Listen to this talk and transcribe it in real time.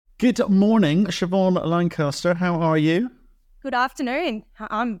Good morning, Siobhan Lancaster. How are you? Good afternoon.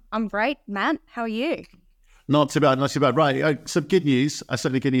 I'm great, Matt. How are you? Not too bad, not too bad. Right, some good news.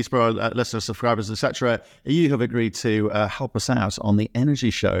 Certainly good news for our listeners, subscribers, etc. You have agreed to help us out on the energy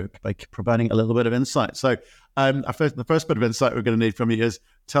show by providing a little bit of insight. So, the first bit of insight we're going to need from you is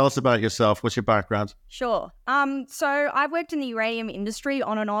tell us about yourself. What's your background? Sure. So I've worked in the uranium industry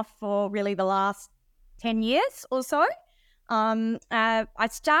on and off for really the last 10 years or so. I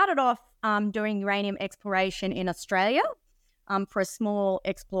started off doing uranium exploration in Australia for a small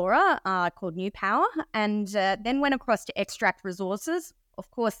explorer called New Power, and then went across to Extract Resources.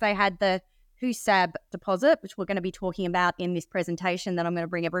 Of course, they had the Husab deposit, which we're going to be talking about in this presentation that I'm going to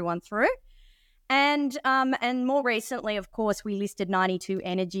bring everyone through. And more recently, of course, we listed 92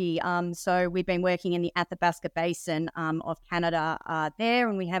 Energy. So we've been working in the Athabasca Basin of Canada there,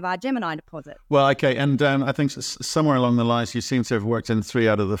 and we have our Gemini deposit. Well, okay, and I think somewhere along the lines, you seem to have worked in 3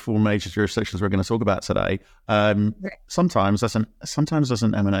 out of the 4 major jurisdictions we're going to talk about today. Sometimes as an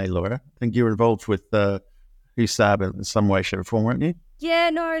M&A lawyer, I think you were involved with Husab in some way, shape, or form, weren't you? Yeah,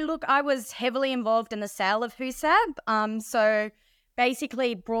 no, look, I was heavily involved in the sale of Husab. So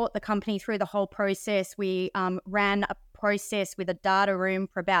basically brought the company through the whole process. We ran a process with a data room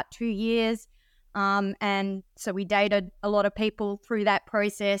for about 2 years. And so we dated a lot of people through that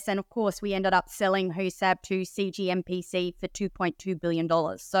process. And of course, we ended up selling Husab to CGMPC for $2.2 billion.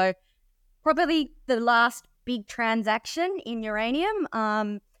 So probably the last big transaction in uranium.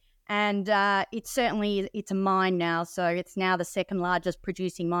 And it's a mine now. So it's now the second largest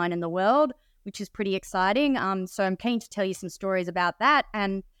producing mine in the world, which is pretty exciting. So I'm keen to tell you some stories about that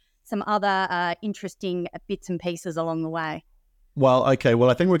and some other interesting bits and pieces along the way. Well, okay.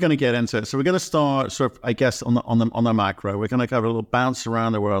 Well, I think we're going to get into it. So we're going to start sort of, I guess, on the macro. We're going to have a little bounce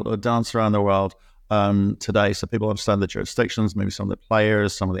around the world, or dance around the world today, so people understand the jurisdictions, maybe some of the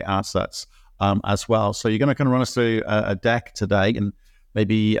players, some of the assets as well. So you're going to kind of run us through a deck today, and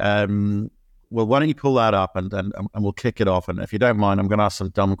maybe well, why don't you pull that up and we'll kick it off. And if you don't mind, I'm going to ask some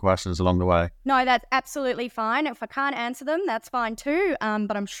dumb questions along the way. No, that's absolutely fine. If I can't answer them, that's fine too.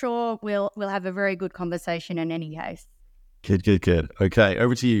 But I'm sure we'll have a very good conversation in any case. Good. Okay,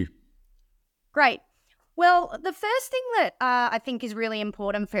 over to you. Great. Well, the first thing that I think is really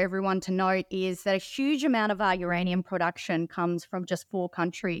important for everyone to note is that a huge amount of our uranium production comes from just 4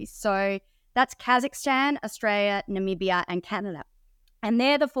 countries. So that's Kazakhstan, Australia, Namibia, and Canada. And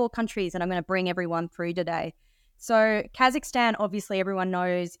they're the 4 countries that I'm going to bring everyone through today. So Kazakhstan, obviously everyone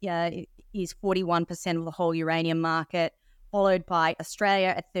knows, is 41% of the whole uranium market, followed by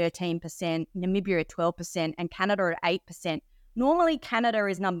Australia at 13%, Namibia at 12%, and Canada at 8%. Normally Canada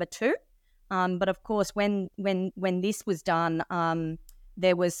is number 2, but of course when this was done,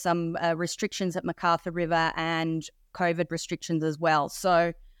 there was some restrictions at McArthur River and COVID restrictions as well.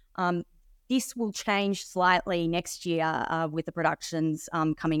 So this will change slightly next year with the productions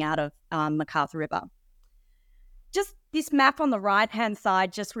coming out of McArthur River. Just this map on the right-hand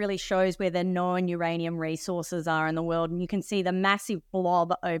side just really shows where the known uranium resources are in the world. And you can see the massive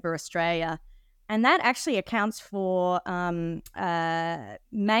blob over Australia. And that actually accounts for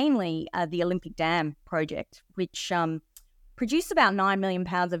mainly the Olympic Dam project, which produce about 9 million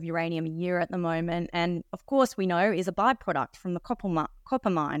pounds of uranium a year at the moment. And of course, we know is a byproduct from the copper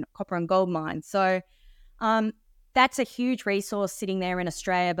and gold mine. So that's a huge resource sitting there in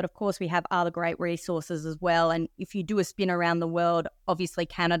Australia. But of course, we have other great resources as well. And if you do a spin around the world, obviously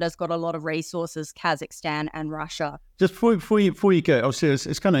Canada's got a lot of resources, Kazakhstan and Russia. Just before you go, obviously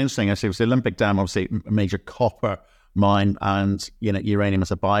it's kind of interesting. Actually, it was the Olympic Dam, obviously a major copper mine, and uranium as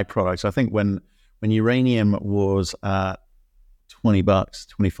a byproduct. So I think when uranium was $20,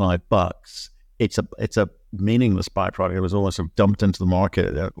 $25, it's a meaningless byproduct. It was almost sort of dumped into the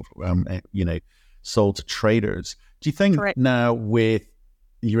market, sold to traders. Do you think Correct. Now with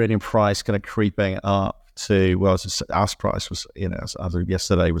the uranium price kind of creeping up to, well, ask price was, as of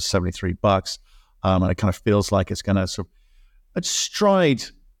yesterday was $73, and it kind of feels like it's going to sort of stride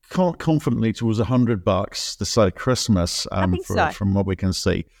confidently towards $100 this side of Christmas from what we can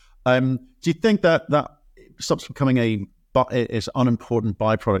see. Do you think that stops becoming it's unimportant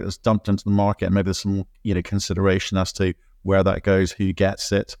byproduct that's dumped into the market, and maybe there's some consideration as to where that goes, who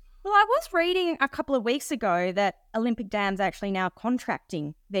gets it? Well, I was reading a couple of weeks ago that Olympic Dam's actually now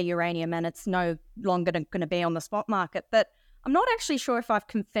contracting their uranium, and it's no longer going to be on the spot market. But I'm not actually sure if I've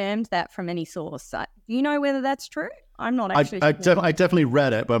confirmed that from any source. Do you know whether that's true? I'm not actually sure. I definitely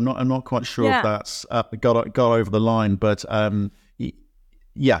read it, but I'm not quite sure if that's got over the line. But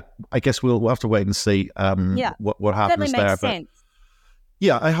yeah, I guess we'll have to wait and see what happens there. Makes sense.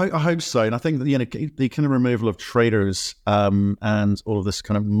 Yeah, I hope so. And I think that, the kind of removal of traders and all of this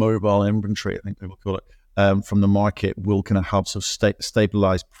kind of mobile inventory, I think people call it, from the market will kind of help sort of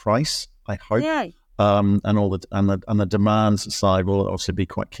stabilize price, I hope. Yeah. And all the demand side will also be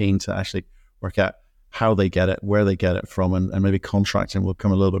quite keen to actually work out how they get it, where they get it from, and maybe contracting will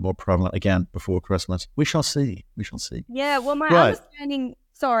become a little bit more prevalent again before Christmas. We shall see. We shall see. Yeah, well, my Right. understanding,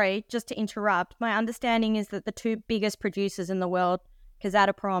 sorry, just to interrupt, my understanding is that the two biggest producers in the world,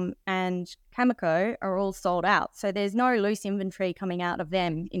 Kazatomprom and Cameco, are all sold out. So there's no loose inventory coming out of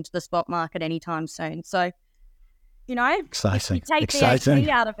them into the spot market anytime soon. So, Exciting. if you take Exciting. VAT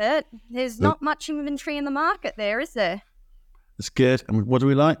out of it, there's not much inventory in the market there, is there? It's good. And what do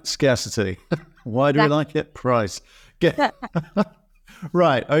we like? Scarcity. Why do we like it? Price.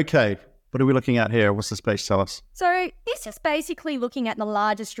 Right. Okay. What are we looking at here? What's the space tell us? So this is basically looking at the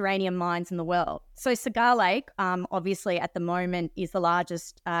largest uranium mines in the world. So Cigar Lake, obviously at the moment, is the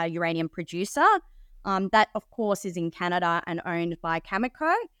largest uranium producer. That, of course, is in Canada and owned by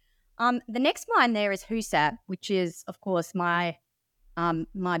Cameco. The next mine there is Husab, which is, of course, my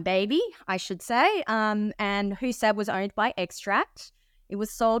baby, I should say. And Husab was owned by Extract. It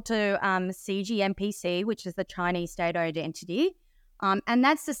was sold to CGMPC, which is the Chinese state-owned entity. And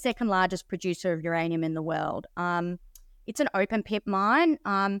that's the second largest producer of uranium in the world. It's an open pit mine.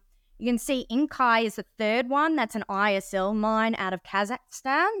 You can see Inkai is the third one. That's an ISL mine out of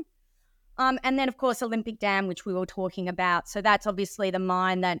Kazakhstan. And then, of course, Olympic Dam, which we were talking about. So that's obviously the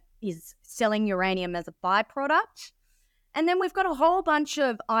mine that is selling uranium as a byproduct. And then we've got a whole bunch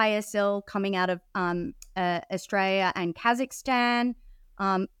of ISL coming out of Australia and Kazakhstan.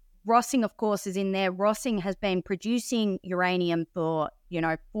 Rossing, of course, is in there. Rossing has been producing uranium for,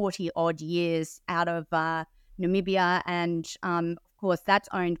 40 odd years out of Namibia. And, of course, that's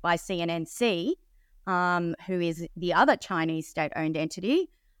owned by CNNC, who is the other Chinese state-owned entity.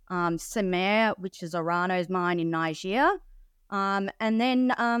 Semer, which is Orano's mine in Nigeria. And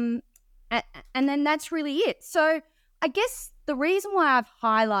then that's really it. So I guess the reason why I've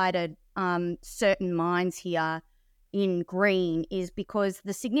highlighted certain mines here in green is because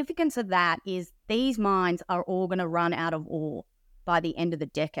the significance of that is these mines are all going to run out of ore by the end of the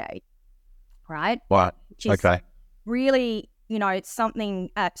decade, right? Wow. Which is really, it's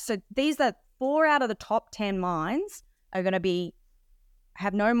something. So these are 4 out of the top 10 mines are going to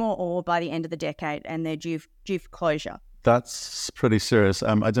have no more ore by the end of the decade, and they're due for closure. That's pretty serious.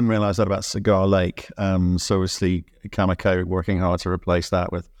 I didn't realize that about Cigar Lake. So obviously Cameco working hard to replace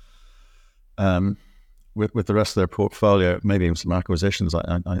that with the rest of their portfolio, maybe even some acquisitions,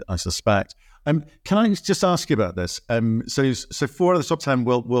 I suspect. Can I just ask you about this? So 4 of the top 10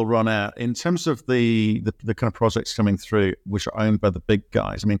 will run out. In terms of the kind of projects coming through, which are owned by the big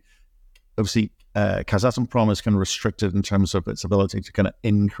guys, I mean, obviously Kazatomprom is kind of restricted in terms of its ability to kind of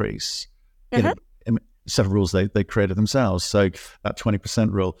increase set of rules they created themselves. So that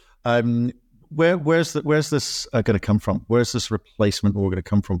 20% rule. Where's this going to come from? Where's this replacement ore going to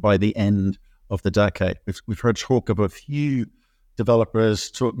come from by the end of the decade? We've heard talk of a few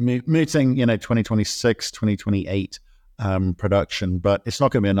developers mooting, 2026, 2028 production, but it's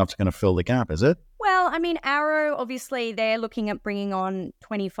not going to be enough to kind of fill the gap, is it? Well, I mean, Arrow, obviously, they're looking at bringing on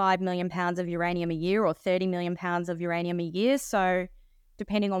 25 million pounds of uranium a year or 30 million pounds of uranium a year. So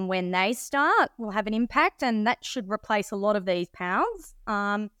depending on when they start, will have an impact, and that should replace a lot of these pounds.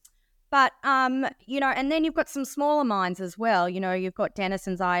 And then you've got some smaller mines as well. You've got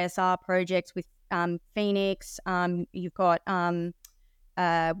Denison's ISR projects with Phoenix. You've got,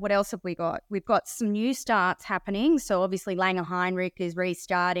 what else have we got? We've got some new starts happening. So obviously Langer Heinrich is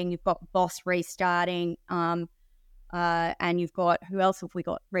restarting. You've got Boss restarting. And you've got, who else have we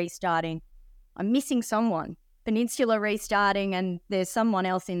got restarting? I'm missing someone. Peninsula restarting, and there's someone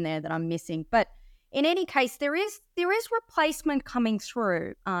else in there that I'm missing. But in any case, there is replacement coming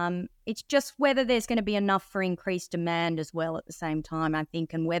through. It's just whether there's going to be enough for increased demand as well at the same time, I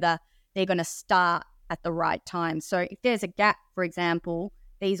think, and whether they're going to start at the right time. So if there's a gap, for example,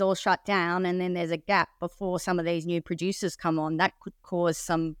 these all shut down, and then there's a gap before some of these new producers come on, that could cause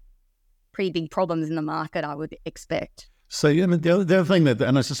some pretty big problems in the market, I would expect. So the other thing that,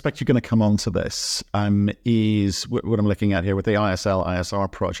 and I suspect you're going to come on to this, is what I'm looking at here with the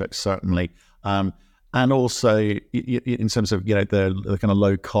ISR project, certainly, and also in terms of the kind of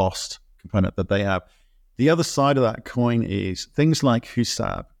low cost component that they have. The other side of that coin is things like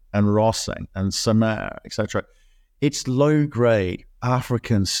Husab and Rossing and Semer, etc. It's low grade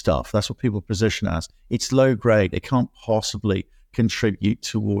African stuff. That's what people position as. It's low grade. It can't possibly contribute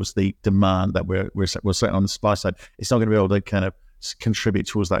towards the demand that we're setting on the supply side. It's not going to be able to kind of contribute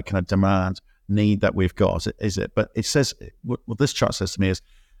towards that kind of demand need that we've got, is it? But it says, what this chart says to me is,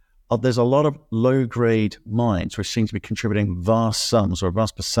 there's a lot of low-grade mines which seem to be contributing vast sums or a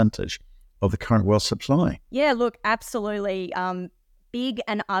vast percentage of the current world supply. Yeah, look, absolutely. Big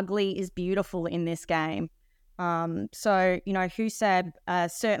and ugly is beautiful in this game. So, Husab,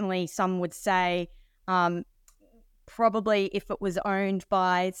 certainly some would say, probably if it was owned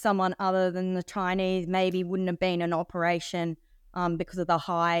by someone other than the Chinese, maybe wouldn't have been an operation because of the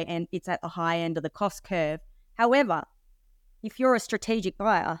high, and it's at the high end of the cost curve. However, if you're a strategic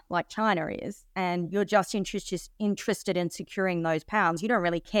buyer like China is, and you're just interested in securing those pounds, you don't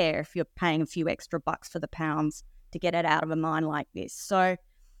really care if you're paying a few extra bucks for the pounds to get it out of a mine like this. So,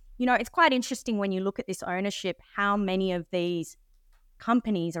 it's quite interesting when you look at this ownership, how many of these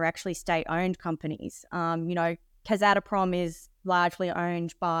companies are actually state-owned companies. Kazatomprom is largely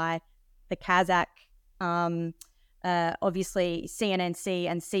owned by the Kazakh. Obviously, CNNC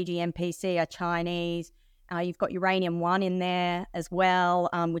and CGMPC are Chinese. You've got Uranium One in there as well,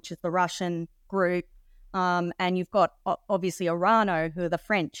 which is the Russian group. And you've got, obviously, Orano, who are the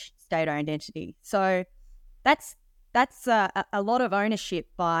French state-owned entity. So that's a lot of ownership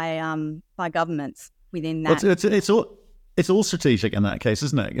by governments within that. Well, it's all strategic in that case,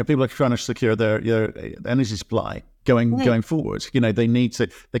 isn't it? People are trying to secure their energy supply going forward. They need to.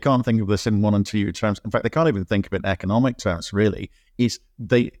 They can't think of this in 1 and 2 year terms. In fact, they can't even think of it in economic terms. Really,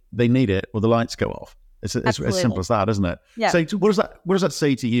 they need it or the lights go off. It's as simple as that, isn't it? Yeah. So what does that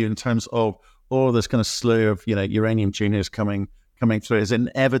say to you in terms of all this kind of slew of uranium juniors coming through? Is it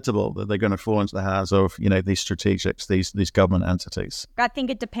inevitable that they're going to fall into the hands of these strategics, these government entities? I think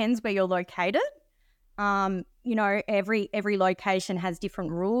it depends where you're located. Every location has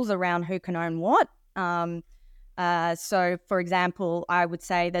different rules around who can own what. So, for example, I would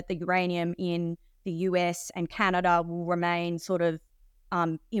say that the uranium in the US and Canada will remain sort of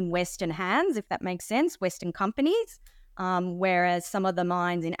in Western hands, if that makes sense, Western companies, whereas some of the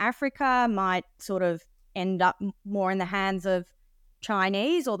mines in Africa might sort of end up more in the hands of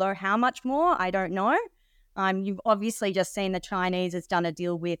Chinese, although how much more, I don't know. You've obviously just seen the Chinese has done a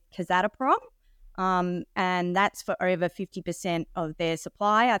deal with Kazatomprom, and that's for over 50% of their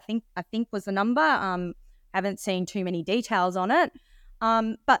supply, I think was the number. Haven't seen too many details on it,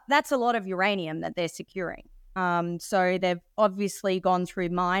 but that's a lot of uranium that they're securing. So they've obviously gone through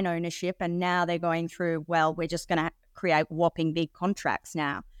mine ownership, and now they're going through, well, we're just going to create whopping big contracts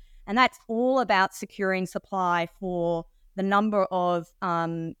now. And that's all about securing supply for the number of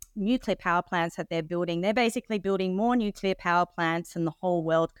nuclear power plants that they're building. They're basically building more nuclear power plants than the whole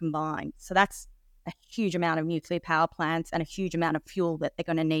world combined. So that's a huge amount of nuclear power plants and a huge amount of fuel that they're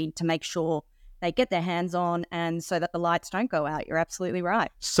going to need to make sure they get their hands on, and so that the lights don't go out. You're absolutely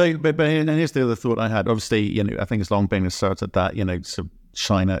right. So, but and here's the other thought I had. Obviously, I think it's long been asserted that so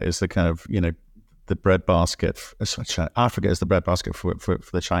China is the kind of the breadbasket. Africa is the breadbasket for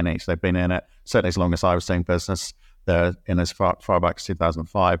the Chinese. They've been in it certainly as long as I was doing business there, in as far back as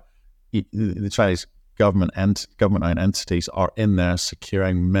 2005. The Chinese government and government-owned entities are in there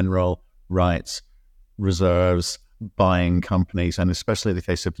securing mineral rights, reserves, buying companies, and especially the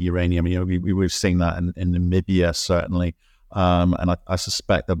case of uranium. We've seen that in Namibia, certainly, and I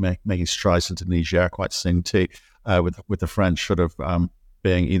suspect they're making strides into Niger quite soon too, with the French sort of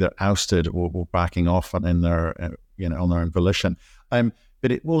being either ousted or backing off in their on their own volition.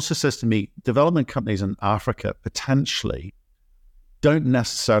 But it also says to me, development companies in Africa potentially don't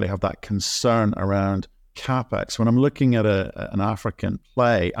necessarily have that concern around capex. When I'm looking at an African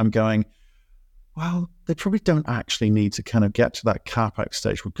play, I'm going, well, they probably don't actually need to kind of get to that capex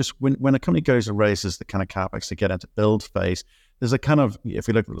stage, because when a company goes and raises the kind of capex to get into build phase, there's a kind of, if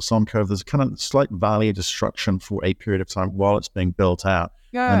we look at the Son curve, there's a kind of slight value destruction for a period of time while it's being built out.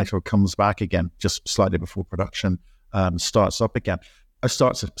 Yeah. And it sort of comes back again just slightly before production starts up again.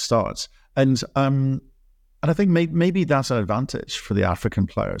 Starts. And I think maybe that's an advantage for the African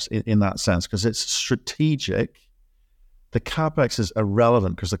players in that sense, because it's strategic. The capex is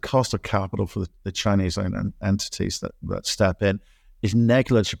irrelevant because the cost of capital for the Chinese entities that step in is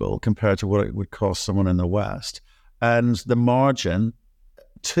negligible compared to what it would cost someone in the West. And the margin,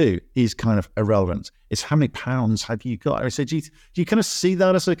 too, is kind of irrelevant. It's how many pounds have you got? I say, do you kind of see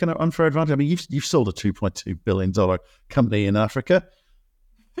that as a kind of unfair advantage? I mean, you've sold a $2.2 billion company in Africa.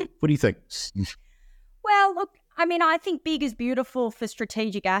 What do you think? Well, look, I mean, I think big is beautiful for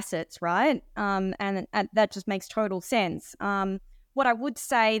strategic assets, right? And that just makes total sense. What I would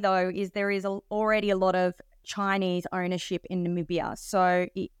say, though, is there is already a lot of Chinese ownership in Namibia, so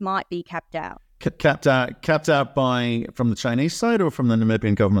it might be capped out. Capped out from the Chinese side or from the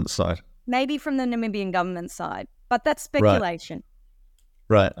Namibian government side? Maybe from the Namibian government side, but that's speculation.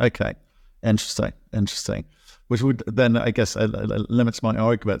 Right. Okay. Interesting, interesting. Which would then, I guess, limits my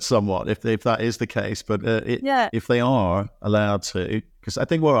argument somewhat if that is the case. But if they are allowed to, because I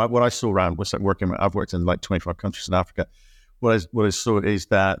think what I saw around was working. I've worked in like 25 countries in Africa. What I saw is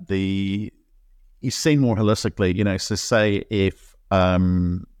that you see more holistically. You know, so say if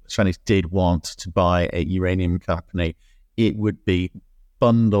Chinese did want to buy a uranium company, it would be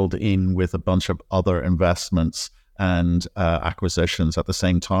bundled in with a bunch of other investments and acquisitions at the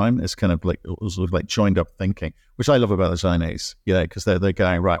same time. It's kind of like joined up thinking, which I love about the Chinese, because they're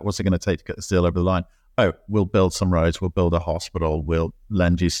going, right, what's it going to take to get this deal over the line? Oh, we'll build some roads, we'll build a hospital, we'll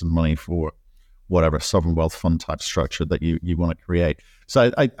lend you some money for whatever sovereign wealth fund type structure that you want to create.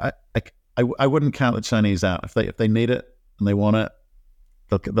 So I wouldn't count the Chinese out. If they need it and they want it,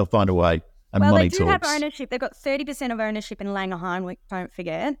 they'll find a way. And well, money they do talks. have ownership. They've got 30% of ownership in Langerhans, don't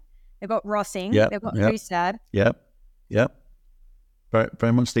forget. They've got Rossing. Yep, They've got yep, Husab. Yep. Very,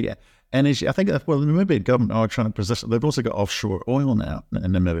 very much the energy. I think, the Namibian government are trying to position. They've also got offshore oil now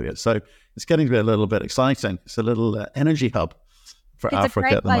in Namibia. So it's getting to be a little bit exciting. It's a little energy hub for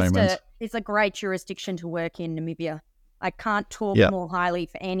Africa at the moment. It's a great jurisdiction to work in, Namibia. I can't talk more highly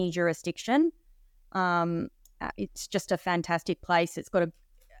for any jurisdiction. It's just a fantastic place. It's got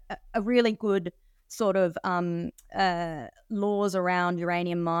a really good sort of laws around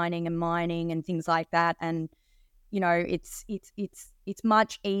uranium mining and things like that. And, it's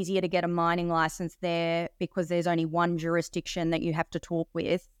much easier to get a mining license there because there's only one jurisdiction that you have to talk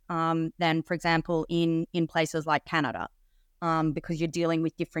with than, for example, in places like Canada, because you're dealing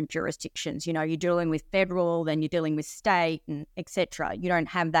with different jurisdictions. You're dealing with federal, then you're dealing with state, and etc. You don't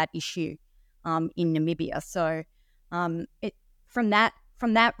have that issue in Namibia. So from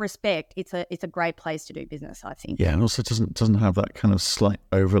that respect, it's a great place to do business, I think. Yeah, and also doesn't have that kind of slight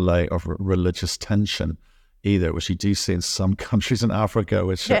overlay of religious tension either, which you do see in some countries in Africa,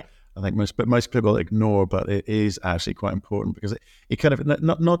 which I think most people ignore, but it is actually quite important because it kind of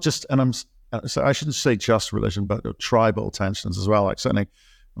not just, and so I shouldn't say just religion, but tribal tensions as well. Like certainly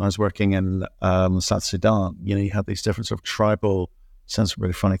when I was working in South Sudan, you had these different sort of tribal, sounds a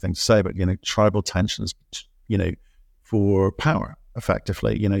really funny thing to say, but tribal tensions, for power,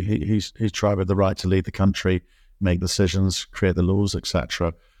 effectively. Whose tribe had the right to lead the country, make decisions, create the laws,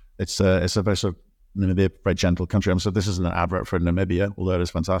 etc. It's a very sort of Namibia, very gentle country. So this isn't an advert for Namibia, although it is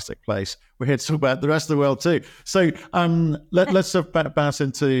a fantastic place. We're here to talk about the rest of the world too. So let's sort of bounce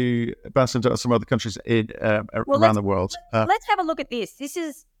into some other countries around the world. Let's have a look at this. This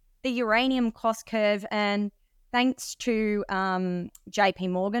is the uranium cost curve, and thanks to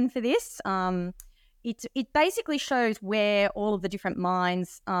JP Morgan for this. It basically shows where all of the different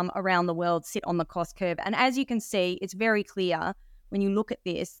mines around the world sit on the cost curve. And as you can see, it's very clear when you look at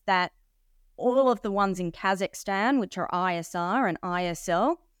this that all of the ones in Kazakhstan, which are ISR and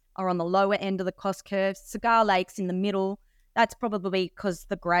ISL, are on the lower end of the cost curve. Cigar Lake's in the middle. That's probably because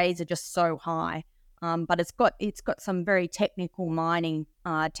the grades are just so high. But it's got some very technical mining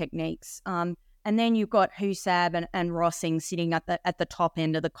techniques. And then you've got Husab and Rossing sitting at the top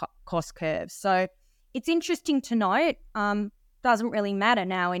end of the cost curve. So it's interesting to note. Doesn't really matter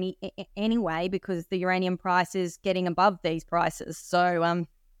now anyway because the uranium price is getting above these prices. So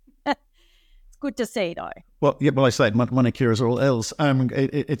it's good to see, though. Well, I say money cures all ills.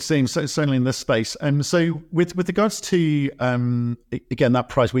 It seems certainly in this space. So with regards to again that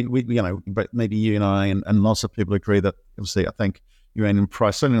price, we but maybe you and I and lots of people agree that obviously I think uranium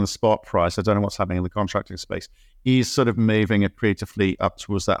price, certainly in the spot price, I don't know what's happening in the contracting space, is sort of moving accretively up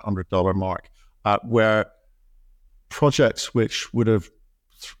towards that $100 mark, where projects which would have,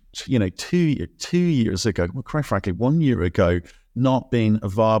 2 years ago, well, quite frankly, 1 year ago, not been a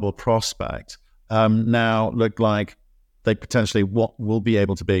viable prospect, now look like they potentially will be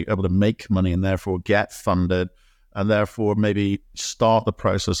able to make money and therefore get funded, and therefore maybe start the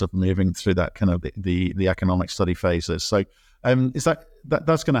process of moving through that kind of the economic study phases. So is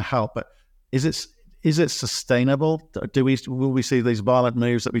that's going to help, but is it sustainable? Will we see these violent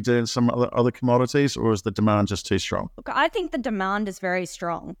moves that we do in some other commodities, or is the demand just too strong? Look, I think the demand is very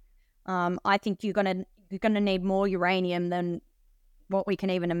strong. I think you're gonna need more uranium than what we can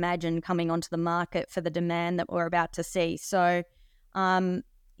even imagine coming onto the market for the demand that we're about to see. So, I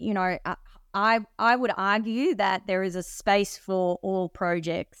would argue that there is a space for all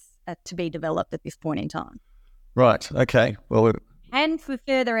projects to be developed at this point in time. Right. Okay. Well. And for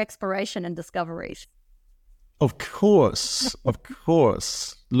further exploration and discoveries. Of course.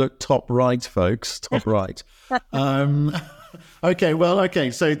 Look, top right, folks, top right. Okay, well,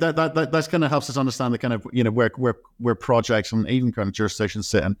 okay. So that's kind of helps us understand the kind of where projects and even kind of jurisdictions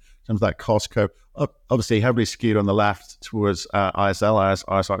sit in terms of that cost curve. Obviously, heavily skewed on the left towards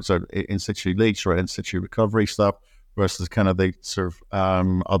ISR, so in situ leach or in situ recovery stuff, versus kind of the sort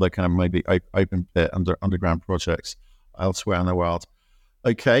of other kind of maybe open pit underground projects elsewhere in the world.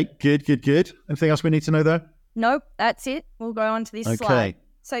 Okay, good. Anything else we need to know there? Nope, that's it. We'll go on to this slide.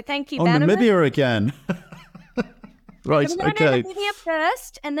 So thank you, on Bannerman. Namibia again. Right, so we're going okay. to Namibia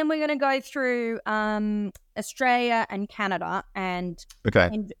first, and then we're going to go through Australia and Canada and with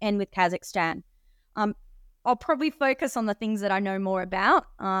Kazakhstan. I'll probably focus on the things that I know more about.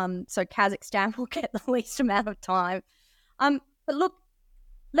 So Kazakhstan will get the least amount of time. But look,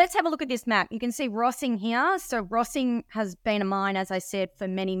 let's have a look at this map. You can see Rossing here. So Rossing has been a mine, as I said, for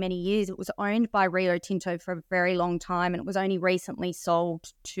many, many years. It was owned by Rio Tinto for a very long time, and it was only recently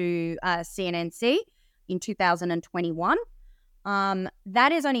sold to CNNC in 2021.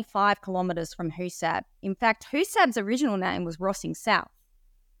 That is only 5 kilometres from Husab. In fact, Husab's original name was Rossing South.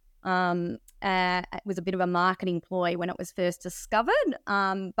 It was a bit of a marketing ploy when it was first discovered,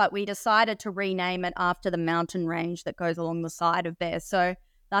 but we decided to rename it after the mountain range that goes along the side of there. So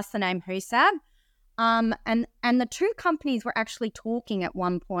that's the name Husab. And the two companies were actually talking at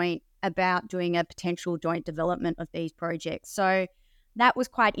one point about doing a potential joint development of these projects. So that was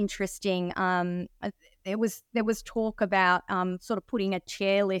quite interesting. There was talk about sort of putting a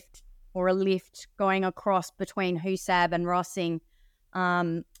chairlift or a lift going across between Husab and Rossing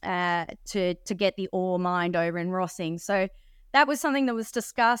to get the ore mined over in Rossing. So that was something that was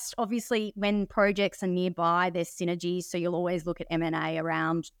discussed. Obviously, when projects are nearby, there's synergies, so you'll always look at M&A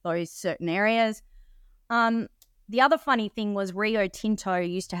around those certain areas. The other funny thing was Rio Tinto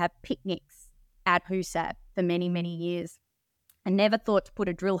used to have picnics at Husab for many, many years and never thought to put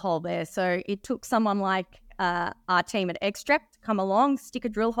a drill hole there. So it took someone like our team at Extract to come along, stick a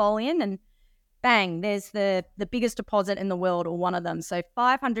drill hole in, and bang, there's the biggest deposit in the world, or one of them. So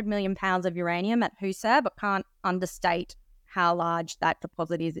 500 million pounds of uranium at Husab. I can't understate how large that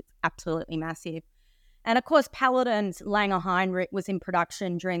deposit is. It's absolutely massive. And of course, Paladin's Langer Heinrich was in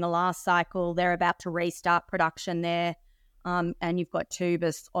production during the last cycle. They're about to restart production there. And you've got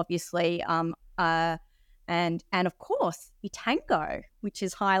Tubis, obviously, and of course, Etango, which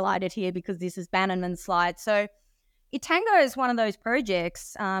is highlighted here because this is Bannerman's slide. So Etango is one of those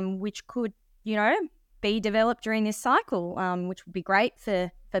projects which could, be developed during this cycle, which would be great for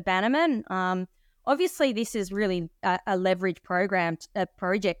Bannerman. Obviously, this is really a leverage project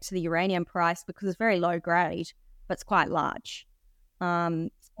to the uranium price because it's very low grade, but it's quite large.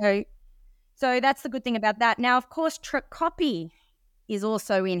 So that's the good thing about that. Now, of course, Trikopi is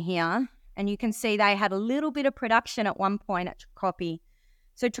also in here, and you can see they had a little bit of production at one point at Trikopi.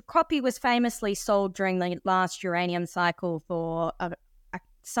 So Trikopi was famously sold during the last uranium cycle for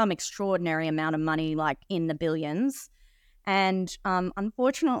some extraordinary amount of money, like in the billions. And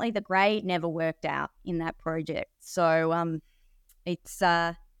unfortunately, the grade never worked out in that project. So it's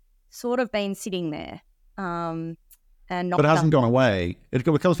sort of been sitting there. And not but it hasn't gone away. It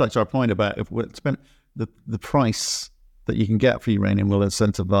comes back to our point about if it's been the price that you can get for uranium will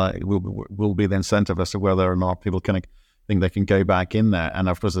incentivize will be the incentive as to whether or not people can think they can go back in there. And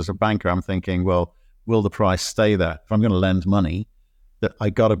of course, as a banker, I'm thinking, well, will the price stay there? If I'm going to lend money, that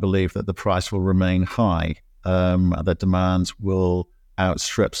I got to believe that the price will remain high. That demand will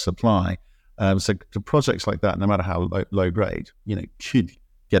outstrip supply. So to projects like that, no matter how low grade, could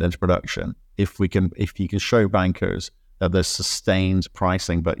get into production if you can show bankers that there's sustained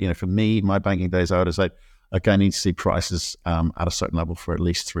pricing. But for me, my banking days, I would say, okay, I need to see prices at a certain level for at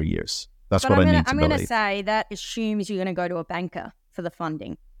least 3 years. That's what I need to believe. I'm going to say that assumes you're going to go to a banker for the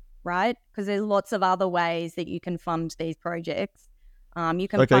funding, right? Because there's lots of other ways that you can fund these projects. You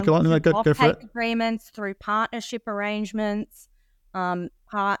can fund off-take agreements, through partnership arrangements,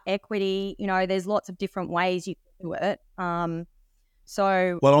 part equity. There's lots of different ways you can do it. On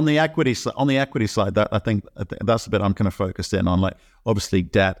the equity side, that I think that's the bit I'm kind of focused in on. Like, obviously,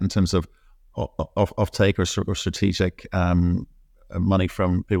 debt in terms of off-take or strategic money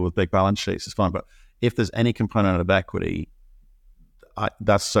from people with big balance sheets is fine. But if there's any component of equity,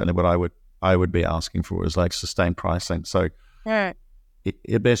 that's certainly what I would be asking for, is like sustained pricing. So. Yeah.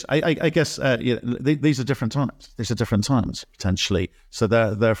 I guess these are different times. These are different times potentially. So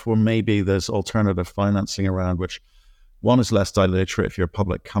therefore, maybe there's alternative financing around, which one is less dilatory if you're a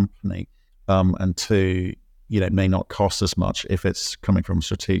public company, and two, it may not cost as much if it's coming from a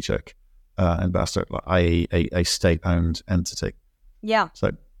strategic investor, i.e., a state-owned entity. Yeah.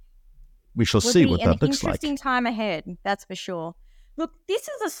 So we shall see what that looks like. Interesting time ahead, that's for sure. Look, this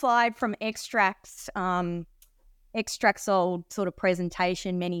is a slide from Extract's Extraxol sort of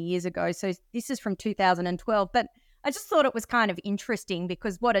presentation many years ago. So this is from 2012. But I just thought it was kind of interesting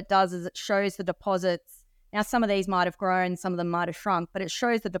because what it does is it shows the deposits. Now, some of these might have grown, some of them might have shrunk, but it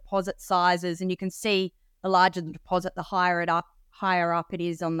shows the deposit sizes, and you can see the larger the deposit, the higher up it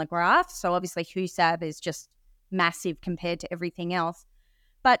is on the graph. So obviously Husab is just massive compared to everything else.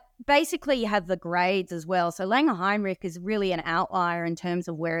 But basically you have the grades as well. So Langer Heinrich is really an outlier in terms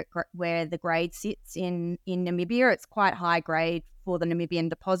of where the grade sits in Namibia. It's quite high grade for the Namibian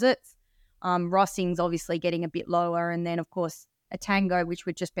deposits. Rossing's obviously getting a bit lower. And then, of course, Atango, which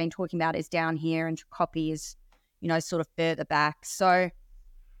we've just been talking about, is down here, and Kopi is, sort of further back. So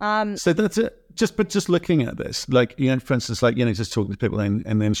that's it. Just looking at this, like, for instance, like, just talking to people in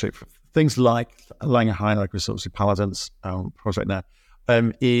the industry, things like Langer Heinrich, which is obviously Paladin's project now,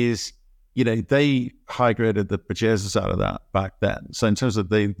 is, they high graded the purchases out of that back then. So in terms of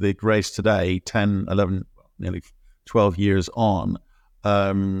the grades today, 10, 11, nearly 12 years on,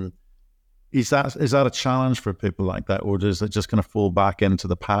 is that a challenge for people like that, or does it just kind of fall back into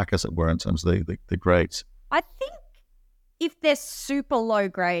the pack, as it were, in terms of the grades? I think if they're super low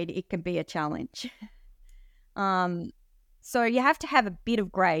grade, it can be a challenge. So you have to have a bit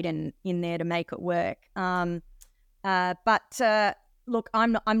of grade in there to make it work. But look,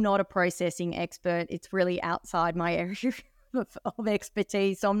 I'm not a processing expert. It's really outside my area of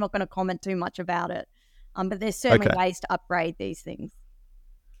expertise, so I'm not going to comment too much about it. But there's certainly ways to upgrade these things.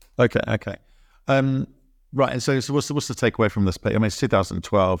 Okay. Right. And so what's the takeaway from this? I mean, it's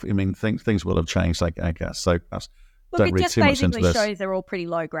 2012. I mean, things will have changed, I guess. So don't read too much into this. It just basically shows they're all pretty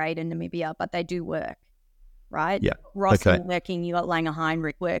low grade in Namibia, but they do work, right? Yeah. Rossing working, you got Langer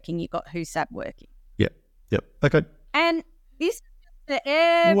Heinrich working, you got Husab working. Yep. Okay. And this is for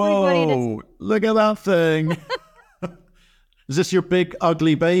everybody. Whoa! Look at that thing. Is this your big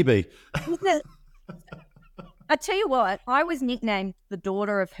ugly baby? I tell you what, I was nicknamed the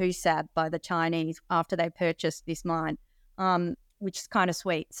daughter of Husab by the Chinese after they purchased this mine, which is kind of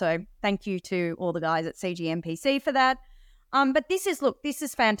sweet. So thank you to all the guys at CGMPC for that. But this is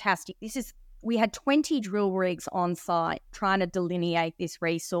fantastic. We had 20 drill rigs on site trying to delineate this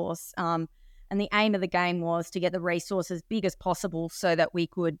resource. And the aim of the game was to get the resource as big as possible so that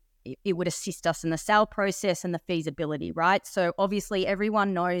it would assist us in the sale process and the feasibility, right? So obviously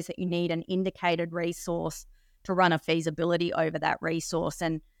everyone knows that you need an indicated resource to run a feasibility over that resource.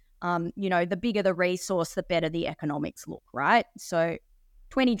 And, the bigger the resource, the better the economics look, right? So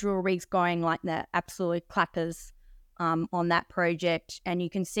 20 drill rigs going like the absolute clappers on that project. And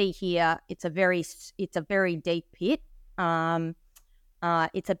you can see here, it's a very deep pit.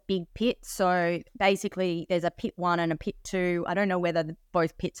 It's a big pit. So basically there's a pit 1 and a pit 2. I don't know whether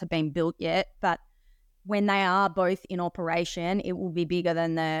both pits have been built yet, but when they are both in operation, it will be bigger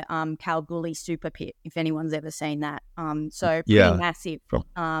than the Kalgoorlie super pit, if anyone's ever seen that. So pretty massive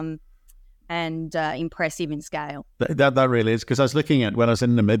and impressive in scale. That really is, because I was looking at when I was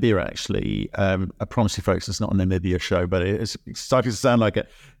in Namibia, actually, I promise you folks, it's not a Namibia show, but it's starting to sound like it,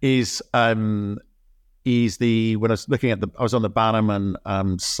 when I was looking at I was on the Bannerman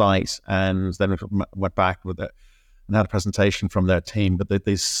site, and then went back with it and had a presentation from their team. But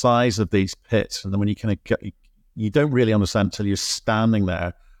the size of these pits, and then when you kind of you don't really understand until you're standing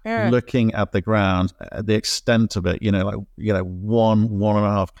there looking at the ground, the extent of it.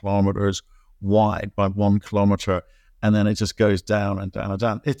 1.5 kilometers wide by 1 kilometer, and then it just goes down and down and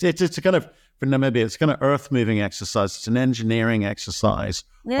down. It's a kind of, for Namibia, it's kind of earth moving exercise. It's an engineering exercise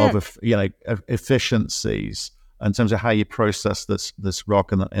of efficiencies in terms of how you process this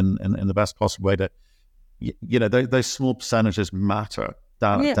rock in the best possible way to. Those small percentages matter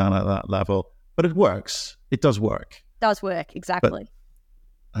down at that level, but it works. It does work. Does work, exactly.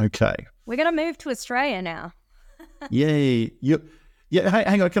 But, okay. We're going to move to Australia now. Yay.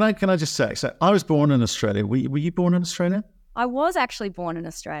 Hang on. Can I just say, so I was born in Australia. Were you born in Australia? I was actually born in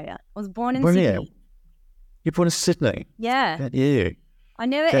Australia. I was born in Sydney. You're born in Sydney? Yeah. Get you. I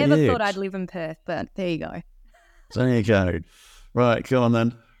never ever thought I'd live in Perth, but there you go. There you go. Right, go on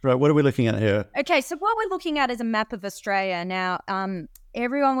then. Right, what are we looking at here? Okay, so what we're looking at is a map of Australia. Now,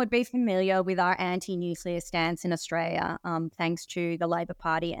 everyone would be familiar with our anti-nuclear stance in Australia, thanks to the Labor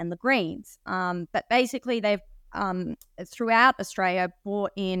Party and the Greens. But basically, they've, throughout Australia,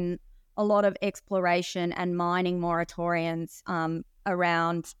 brought in a lot of exploration and mining moratoriums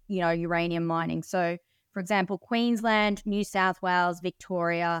around, uranium mining. So, for example, Queensland, New South Wales,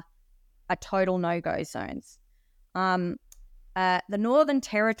 Victoria are total no-go zones. The Northern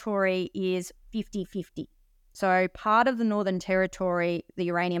Territory is 50-50. So part of the Northern Territory, the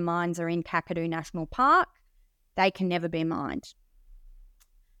uranium mines are in Kakadu National Park. They can never be mined.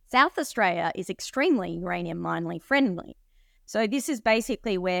 South Australia is extremely uranium minely friendly. So this is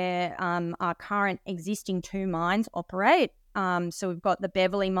basically where our current existing 2 mines operate. So we've got the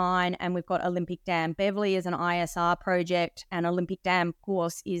Beverley mine and we've got Olympic Dam. Beverley is an ISR project, and Olympic Dam, of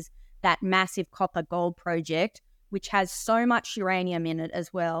course, is that massive copper gold project, which has so much uranium in it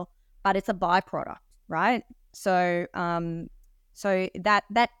as well, but it's a byproduct, right? So that's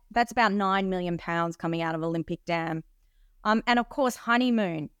about 9 million pounds coming out of Olympic Dam. And of course,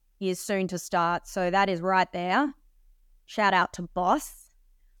 Honeymoon is soon to start. So that is right there. Shout out to Boss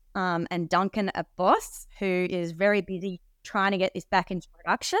and Duncan at Boss, who is very busy trying to get this back into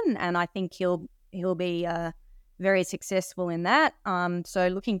production. And I think he'll be very successful in that. So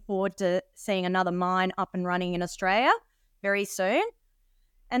looking forward to seeing another mine up and running in Australia very soon.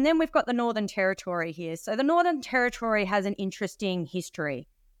 And then we've got the Northern Territory here. So the Northern Territory has an interesting history.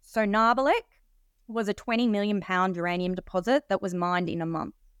 So Narbarlek was a 20 million pound uranium deposit that was mined in a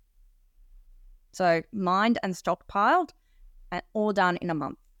month. So mined and stockpiled, and all done in a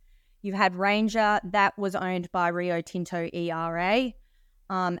month. You had Ranger, that was owned by Rio Tinto ERA,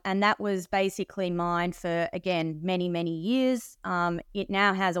 and that was basically mined for, again, many, many years. It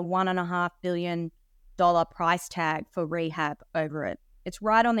now has a $1.5 billion price tag for rehab over it. It's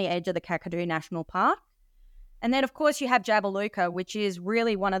right on the edge of the Kakadu National Park. And then, of course, you have Jabiluka, which is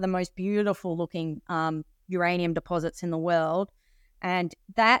really one of the most beautiful looking uranium deposits in the world. And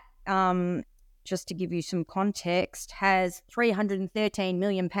that, just to give you some context, has 313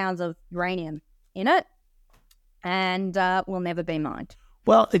 million pounds of uranium in it and will never be mined.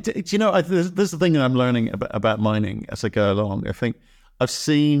 Well, you know, this is the thing that I'm learning about mining as I go along. I think I've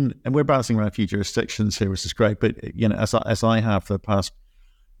seen, and we're bouncing around a few jurisdictions here, which is great, but, you know, as I have for the past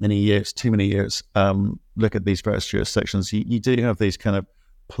many years, too many years, look at these various jurisdictions, you do have these kind of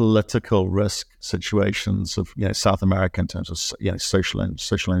political risk situations of, you know, South America in terms of, you know, social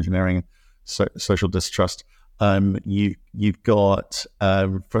engineering, social distrust. You've got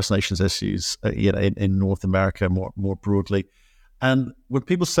First Nations issues, you know, in North America more broadly. And when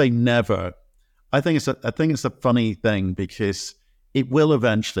people say never, I think it's a funny thing, because it will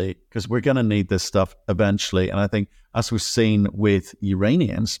eventually, because we're going to need this stuff eventually. And I think, as we've seen with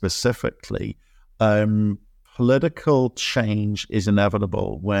uranium specifically, political change is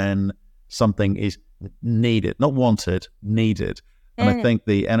inevitable when something is needed, not wanted, needed. And I think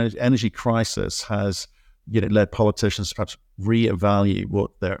the energy crisis has, you know, led politicians to perhaps reevaluate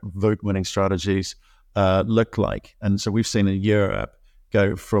what their vote-winning strategies look like. And so we've seen in Europe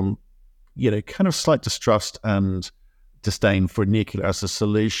go from, you know, kind of slight distrust and disdain for nuclear as a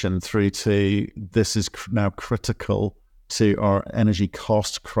solution through to this is now critical to our energy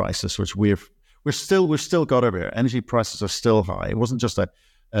cost crisis, which we've still got over here. Energy prices are still high. It wasn't just a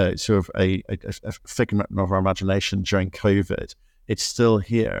sort of a figment of our imagination during COVID. It's still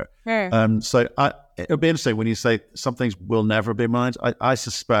here. So it'll be interesting when you say some things will never be mined. I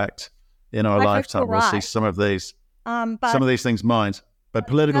suspect in our lifetime we'll see some of these things mined. But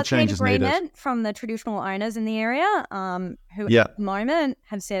political change is needed. From the traditional owners in the area, who at the moment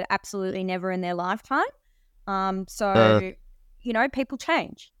have said absolutely never in their lifetime. You know, people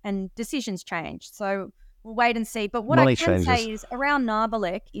change and decisions change. So we'll wait and see. But what I can say is around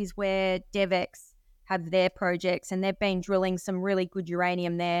Narbarlek is where DevEx have their projects, and they've been drilling some really good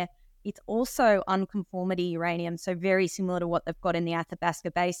uranium there. It's also unconformity uranium, so very similar to what they've got in the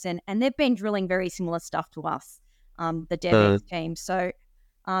Athabasca Basin. And they've been drilling very similar stuff to us, the DevEx team. So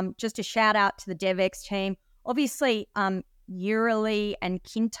just a shout out to the DevEx team. Obviously, Urali and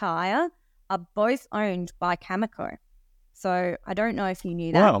Kintyre are both owned by Cameco. So I don't know if you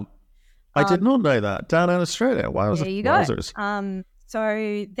knew that. Wow. I did not know that. Down in Australia. Wow. There you go.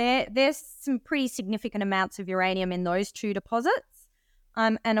 So there's some pretty significant amounts of uranium in those two deposits.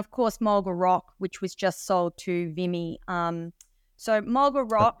 And of course, Mulga Rock, which was just sold to Vimy. So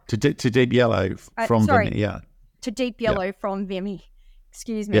Mulga Rock... to Deep Yellow from Vimy, yeah. To Deep Yellow from Vimy.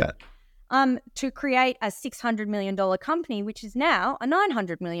 Excuse me. Yeah. To create a $600 million company, which is now a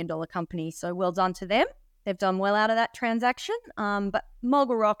 $900 million company. So well done to them. They've done well out of that transaction. But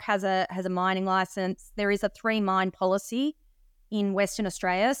Mulga Rock has a mining license. There is a 3-mine policy in Western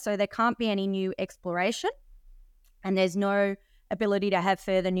Australia, so there can't be any new exploration, and there's no ability to have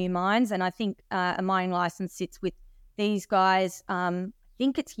further new mines. And I think a mining license sits with these guys. I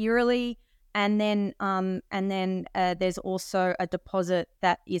think it's Urali. And then there's also a deposit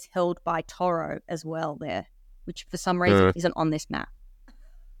that is held by Toro as well there, which for some reason isn't on this map.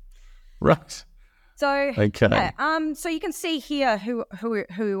 Right. So okay. Yeah, so you can see here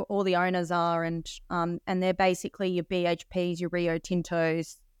who all the owners are, and they're basically your BHPs, your Rio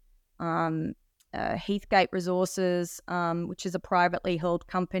Tintos, Heathgate Resources, which is a privately held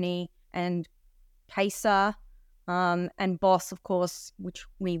company, and Caser, and Boss, of course, which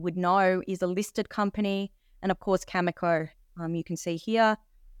we would know is a listed company, and of course Cameco, you can see here,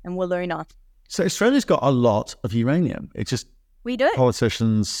 and Walloona. So Australia's got a lot of uranium. It's just We do.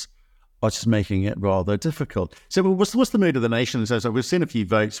 politicians are just making it rather difficult. So what's the mood of the nation? So we've seen a few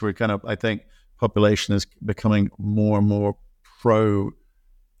votes where kind of, I think, population is becoming more and more pro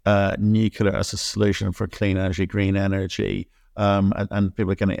nuclear as a solution for clean energy, green energy, and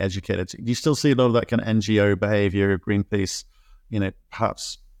people are getting educated. Do you still see a lot of that kind of NGO behavior, Greenpeace,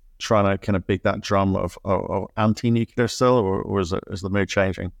 perhaps trying to kind of beat that drum of anti-nuclear still, or is the mood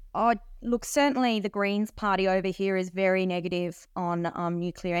changing? Oh, look, certainly the Greens party over here is very negative on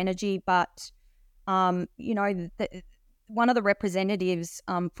nuclear energy, but one of the representatives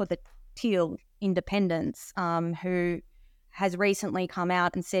for the Teal Independents, who has recently come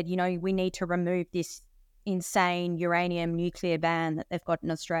out and said, we need to remove this insane uranium nuclear ban that they've got in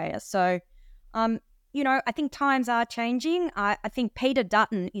Australia. So, I think times are changing. I think Peter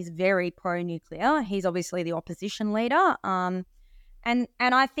Dutton is very pro-nuclear. He's obviously the opposition leader. And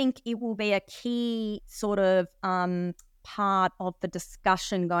I think it will be a key sort of part of the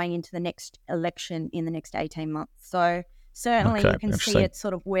discussion going into the next election in the next 18 months. So certainly you can see it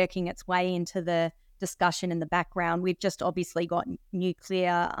sort of working its way into the discussion in the background. We've just obviously got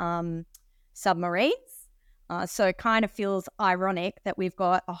nuclear submarines. So it kind of feels ironic that we've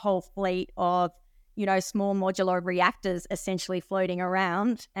got a whole fleet of, small modular reactors essentially floating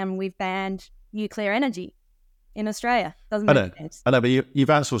around, and we've banned nuclear energy in Australia. Doesn't make sense. I know, but you've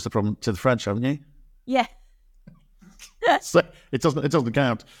outsourced the problem to the French, haven't you? Yeah. So it doesn't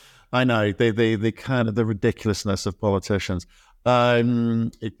count. I know the kind of the ridiculousness of politicians.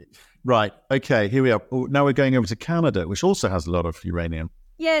 Right. Okay. Here we are. Now we're going over to Canada, which also has a lot of uranium.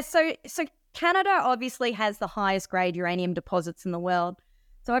 Yeah. So Canada obviously has the highest grade uranium deposits in the world.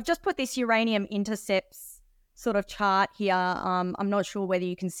 So I've just put this uranium intercepts sort of chart here. I'm not sure whether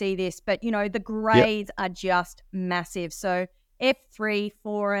you can see this, but the grades are just massive. So F3,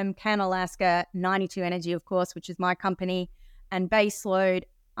 Forum, Canalaska, 92 Energy, of course, which is my company, and Baseload,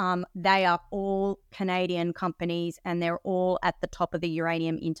 they are all Canadian companies, and they're all at the top of the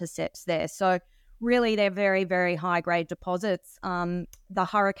uranium intercepts there. So really, they're very, very high grade deposits. The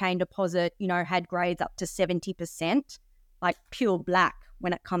Hurricane deposit, had grades up to 70%, like pure black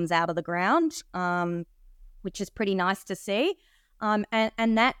when it comes out of the ground, which is pretty nice to see. And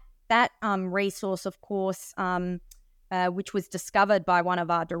that resource, of course, which was discovered by one of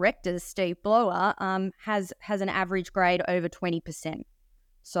our directors, Steve Blower, has an average grade over 20%.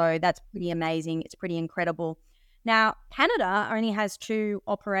 So that's pretty amazing. It's pretty incredible. Now, Canada only has 2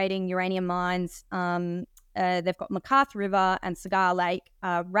 operating uranium mines. They've got McArthur River and Cigar Lake.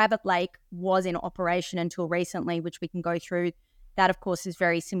 Rabbit Lake was in operation until recently, which we can go through. That, of course, is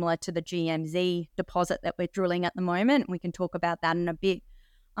very similar to the GMZ deposit that we're drilling at the moment. We can talk about that in a bit.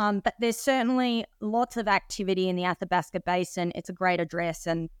 But there's certainly lots of activity in the Athabasca Basin. It's a great address,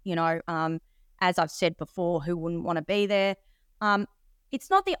 and, as I've said before, who wouldn't want to be there? It's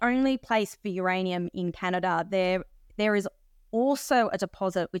not the only place for uranium in Canada. There is also a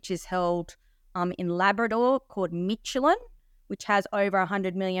deposit which is held in Labrador called Michelin, which has over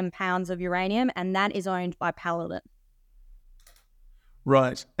 100 million pounds of uranium, and that is owned by Paladin.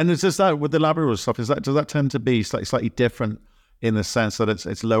 Right. And is that with the Labrador stuff, does that tend to be slightly different in the sense that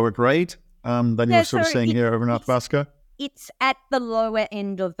it's lower grade than you're sort of seeing here over in Athabasca? It's at the lower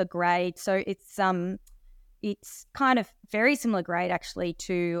end of the grade. So it's kind of very similar grade actually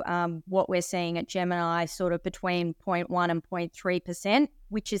to what we're seeing at Gemini, sort of between 0.1 and 0.3%,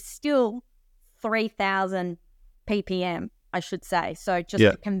 which is still 3,000 ppm, I should say. So just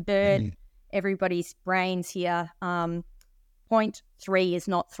to convert everybody's brains here, 0.3 is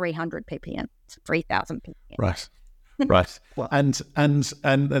not 300 ppm, it's 3,000 ppm. Right. Right. And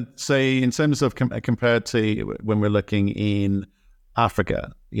so in terms of compared to when we're looking in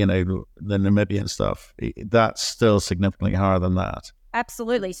Africa, the Namibian stuff, that's still significantly higher than that.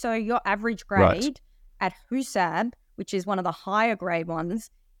 Absolutely. So your average grade at Husab, which is one of the higher grade ones,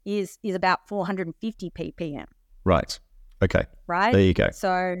 is about 450 ppm. Right. Okay. Right. There you go.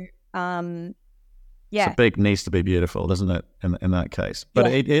 So, So big needs to be beautiful, doesn't it? In that case, but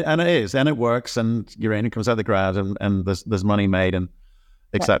it is, and it works, and uranium comes out of the ground, and there's money made, and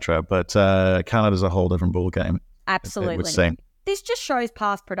etc. But Canada's a whole different ball game. Absolutely. It would seem. This just shows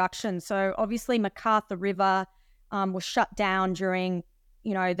past production. So obviously McArthur River was shut down during,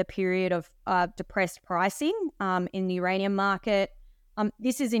 the period of depressed pricing in the uranium market.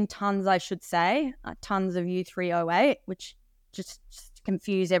 This is in tons, I should say, tons of U3O8, which just to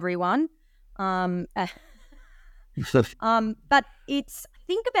confuse everyone. But it's, I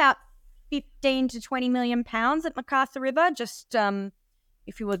think, about 15 to 20 million pounds at MacArthur River, just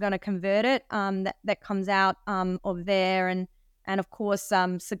if you were going to convert it, that comes out of there. And of course,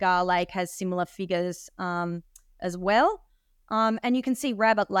 Cigar Lake has similar figures as well. And you can see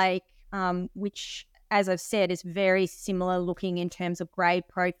Rabbit Lake, which, as I've said, is very similar looking in terms of grade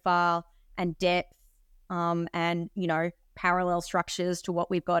profile and depth, and, parallel structures to what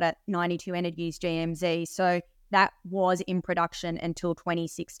we've got at 92 Energies GMZ. So that was in production until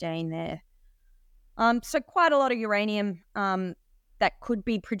 2016 there. So quite a lot of uranium that could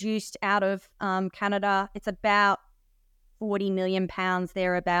be produced out of Canada. It's about 40 million pounds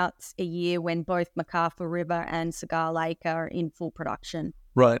thereabouts a year when both MacArthur River and Cigar Lake are in full production.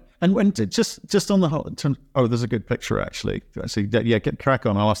 Right. And when just on the whole, there's a good picture actually. Yeah, get crack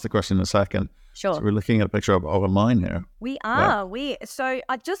on. I'll ask the question in a second. Sure. So we're looking at a picture of a mine here. We are. So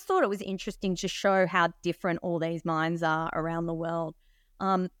I just thought it was interesting to show how different all these mines are around the world.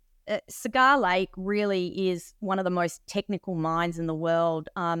 Cigar Lake really is one of the most technical mines in the world.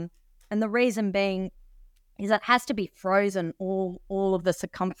 And the reason being is it has to be frozen all of the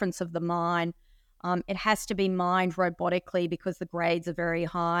circumference of the mine. It has to be mined robotically because the grades are very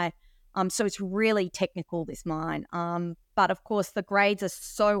high. So it's really technical, this mine. But of course, the grades are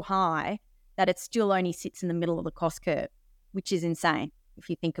so high that it still only sits in the middle of the cost curve, which is insane if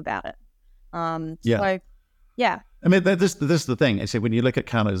you think about it. So, yeah. I mean, this is the thing. I say when you look at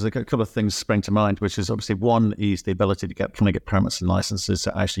Canada, there's a couple of things spring to mind, which is obviously one is the ability to get permits and licenses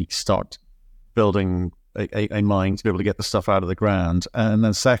to actually start building a mine to be able to get the stuff out of the ground. And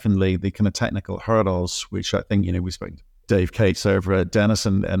then secondly, the kind of technical hurdles, which I think, we spoke to Dave Cates over at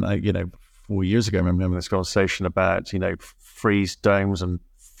Denison, and 4 years ago, I remember this conversation about, freeze domes and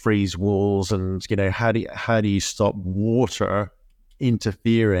freeze walls, and, how do you stop water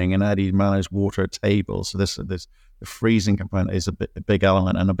interfering, and how do you manage water tables? So this the freezing component is a big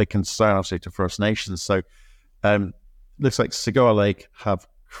element and a big concern, obviously, to First Nations. So looks like Cigar Lake have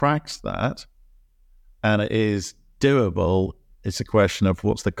cracked that, and it is doable. It's a question of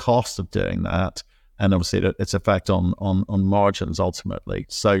what's the cost of doing that, and obviously its effect on margins ultimately.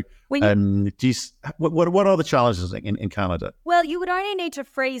 So, what are the challenges in Canada? Well, you would only need to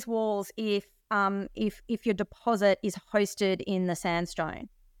freeze walls if your deposit is hosted in the sandstone.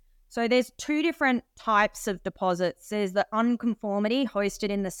 So there's two different types of deposits. There's the unconformity hosted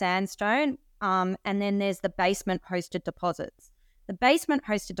in the sandstone, and then there's the basement hosted deposits. The basement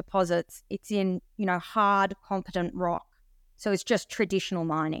hosted deposits, it's in, hard, competent rock. So it's just traditional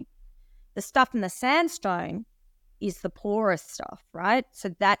mining. The stuff in the sandstone is the porous stuff, right?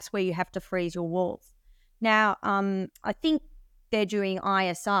 So that's where you have to freeze your walls. Now, I think they're doing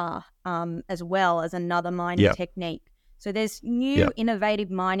ISR as well as another mining technique. So there's new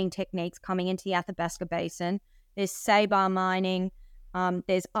innovative mining techniques coming into the Athabasca Basin. There's SABAR mining.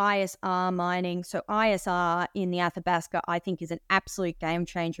 There's ISR mining. So ISR in the Athabasca, I think, is an absolute game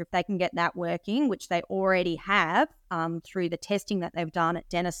changer. If they can get that working, which they already have through the testing that they've done at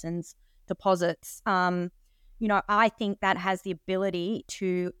Denison's deposits, I think that has the ability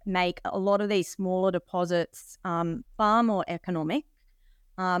to make a lot of these smaller deposits far more economic,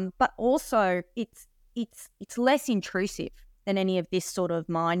 but also it's less intrusive than any of this sort of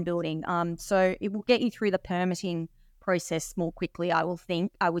mine building. So it will get you through the permitting process more quickly, I would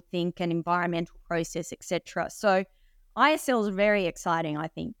think, an environmental process, etc. So ISL is very exciting, I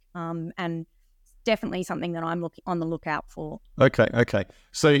think, and definitely something that I'm on the lookout for. Okay.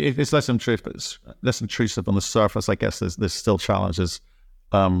 So it's less intrusive, but it's less intrusive on the surface. I guess there's still challenges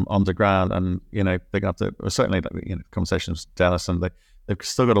underground, and they're going to have to, certainly, conversations with Denison, they've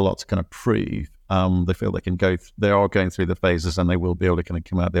still got a lot to kind of prove. They feel they are going through the phases, and they will be able to kind of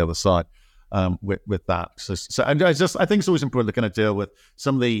come out the other side with that. So I think it's always important to kind of deal with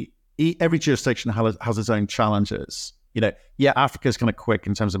some of every jurisdiction has its own challenges. Africa's kind of quick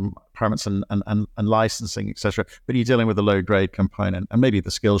in terms of permits and licensing, etc. But you're dealing with the low grade component and maybe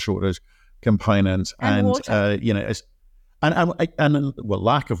the skill shortage component, and water. And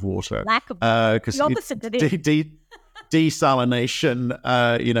lack of water. The opposite to this. Desalination,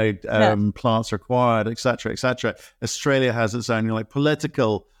 plants required, etc., etc. Australia has its own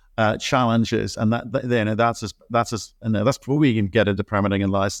political challenges, and that's before we can get into permitting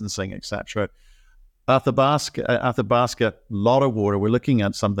and licensing, etc. Athabasca, lot of water. We're looking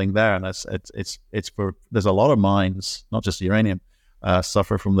at something there, and there's a lot of mines, not just uranium,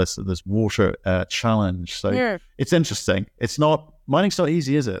 suffer from this water challenge. So It's interesting. Mining's not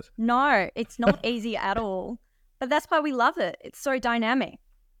easy, is it? No, it's not easy at all. But that's why we love it. It's so dynamic.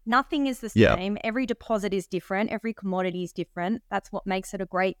 Nothing is the same. Every deposit is different. Every commodity is different. That's what makes it a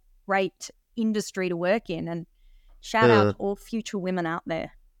great industry to work in. And shout out to all future women out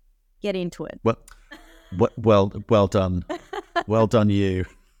there. Get into it. Well done. Well done, you.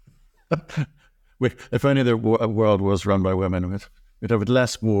 If only the world was run by women, we'd have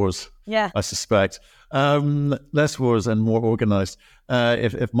less wars. Yeah, I suspect less wars and more organized.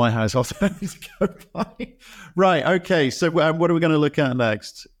 If my household to go by, right? Okay, so what are we going to look at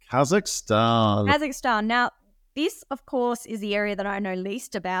next? Kazakhstan. Now, this, of course, is the area that I know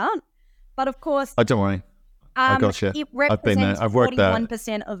least about, but of course, oh, don't worry, I got you. It represents I've been there. I've worked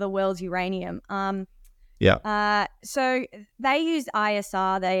 41% of the world's uranium. So they use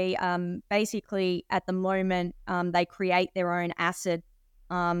ISR. They basically, at the moment, they create their own acid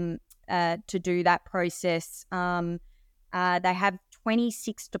to do that process. They have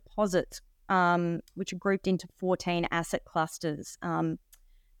 26 deposits, which are grouped into 14 asset clusters.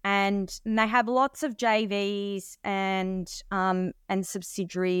 And they have lots of JVs and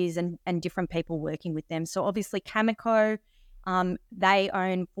subsidiaries and different people working with them. So obviously Cameco, they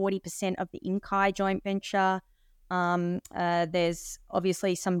own 40% of the Inkai joint venture. There's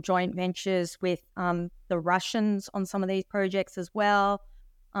obviously some joint ventures with the Russians on some of these projects as well.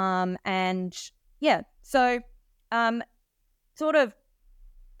 They've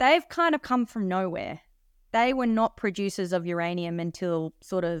kind of come from nowhere. They were not producers of uranium until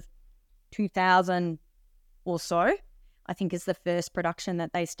sort of 2000 or so, I think is the first production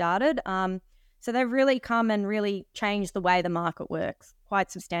that they started. So they've really come and really changed the way the market works quite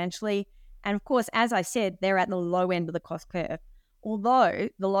substantially. And of course, as I said, they're at the low end of the cost curve, although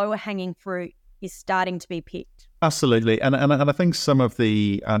the lower hanging fruit is starting to be picked. Absolutely. And I think some of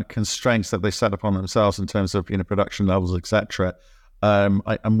the constraints that they set upon themselves in terms of production levels, etc.,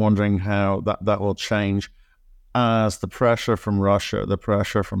 I'm wondering how that will change as the pressure from Russia, the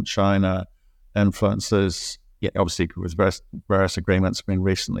pressure from China influences, obviously with various agreements being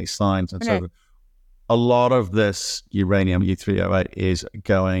recently signed. And so a lot of this uranium, U3O8, is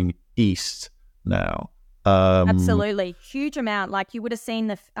going east now. Absolutely. Huge amount. Like you would have seen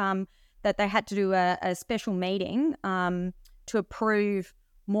that they had to do a special meeting to approve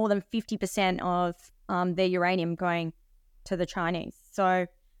more than 50% of their uranium going to the Chinese. So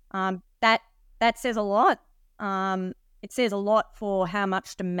that says a lot. It says a lot for how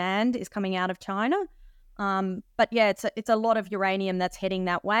much demand is coming out of China. But yeah, it's a lot of uranium that's heading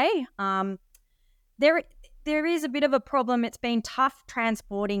that way. There is a bit of a problem. It's been tough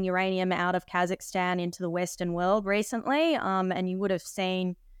transporting uranium out of Kazakhstan into the Western world recently. And you would have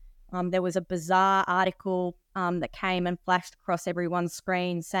seen there was a bizarre article that came and flashed across everyone's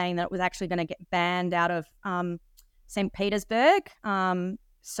screen saying that it was actually going to get banned out of St. Petersburg.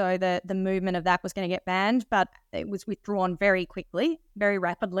 So the movement of that was going to get banned, but it was withdrawn very quickly, very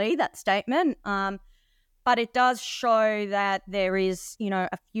rapidly, that statement. But it does show that there is,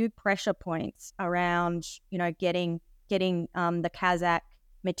 a few pressure points around, getting the Kazakh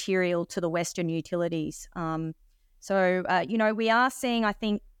material to the Western utilities. We are seeing, I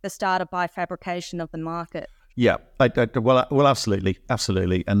think, the start of bifabrication of the market. Yeah, well, absolutely,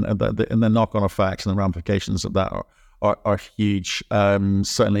 and the knock-on effects and the ramifications of that are huge.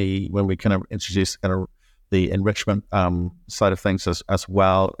 Certainly, when we kind of introduce kind of the enrichment side of things as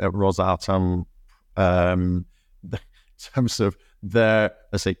well at Rosatom, in terms of their,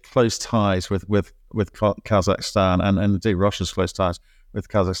 let's say, close ties with Kazakhstan and indeed Russia's close ties with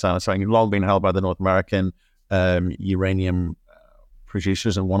Kazakhstan. It's something long been held by the North American uranium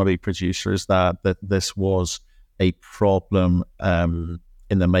producers and wannabe producers that this was a problem in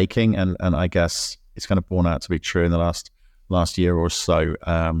the making, and I guess it's kind of borne out to be true in the last year or so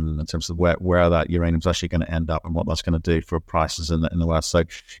in terms of where that uranium is actually going to end up and what that's going to do for prices in the West. So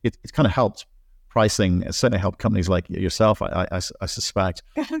it's kind of helped pricing. It certainly helped companies like yourself, I suspect,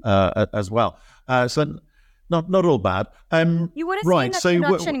 as well. So not all bad. You would have seen that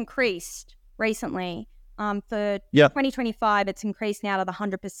production increased recently. For 2025, it's increased now to the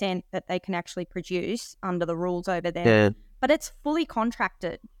 100% that they can actually produce under the rules over there. Yeah. But it's fully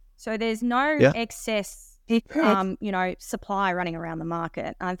contracted. So there's no excess, supply running around the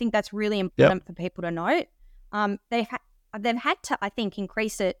market. I think that's really important for people to note. They've had to, I think,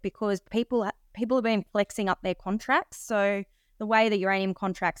 increase it because people have been flexing up their contracts. So the way the uranium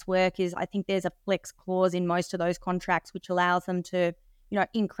contracts work is, I think there's a flex clause in most of those contracts, which allows them to,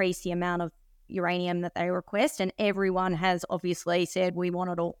 increase the amount of uranium that they request. And everyone has obviously said, we want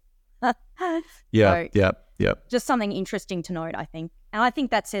it all. Just something interesting to note, I think. And I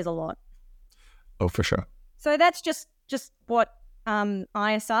think that says a lot. Oh, for sure. So that's just what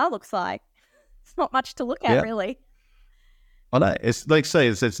ISR looks like. It's not much to look at, really. I know. It's like say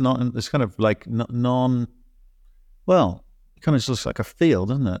it's not. It's kind of like non. Well, it kind of just looks like a field,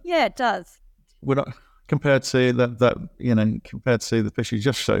 doesn't it? Yeah, it does. we're not compared to that compared to the fish you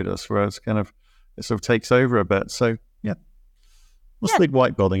just showed us, where it's kind of it sort of takes over a bit. So yeah, what's the big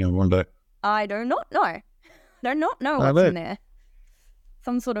white building? I wonder. I do not know. Do not know what's in there.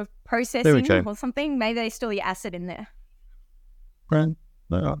 Some sort of processing or something. Maybe they store the acid in there. Right.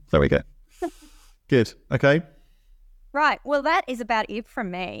 There we go. Good. Okay. Right. Well, that is about it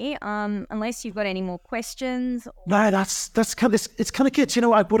from me. Unless you've got any more questions. No, that's kind of it's kind of good. You know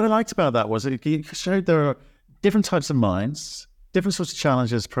what I liked about that was it showed there are different types of mines, different sorts of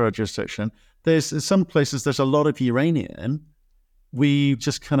challenges per jurisdiction. There's in some places there's a lot of uranium. We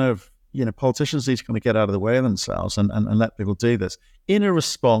just kind of politicians need to kind of get out of the way of themselves and let people do this in a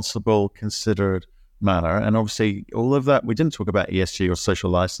responsible, considered manner. And obviously, all of that we didn't talk about ESG or social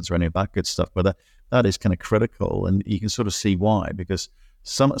license or any of that good stuff, but that is kind of critical, and you can sort of see why, because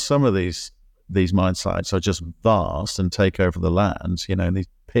some of these mine sites are just vast and take over the land. And these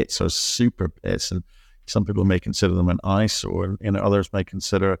pits are super pits, and some people may consider them an eyesore, and others may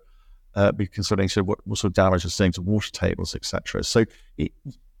be considering what sort of damage it's doing to water tables, etc. So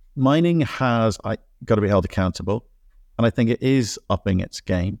mining has got to be held accountable, and I think it is upping its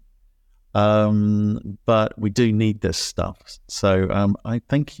game. But we do need this stuff. So I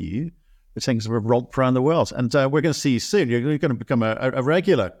thank you. We're taking a romp around the world, and we're going to see you soon. You're going to become a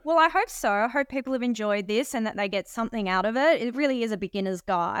regular. Well, I hope so. I hope people have enjoyed this and that they get something out of it. It really is a beginner's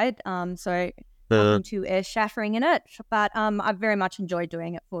guide, so nothing too earth-shattering in it. But I've very much enjoyed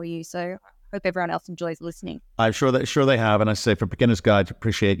doing it for you, so I hope everyone else enjoys listening. I'm sure they have, and I say for beginner's guide, to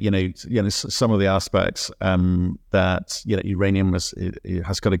appreciate some of the aspects that uranium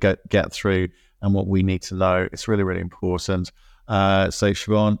has got to get through, and what we need to know. It's really, really important. So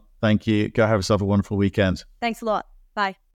Siobhan, thank you. Go have yourself a wonderful weekend. Thanks a lot. Bye.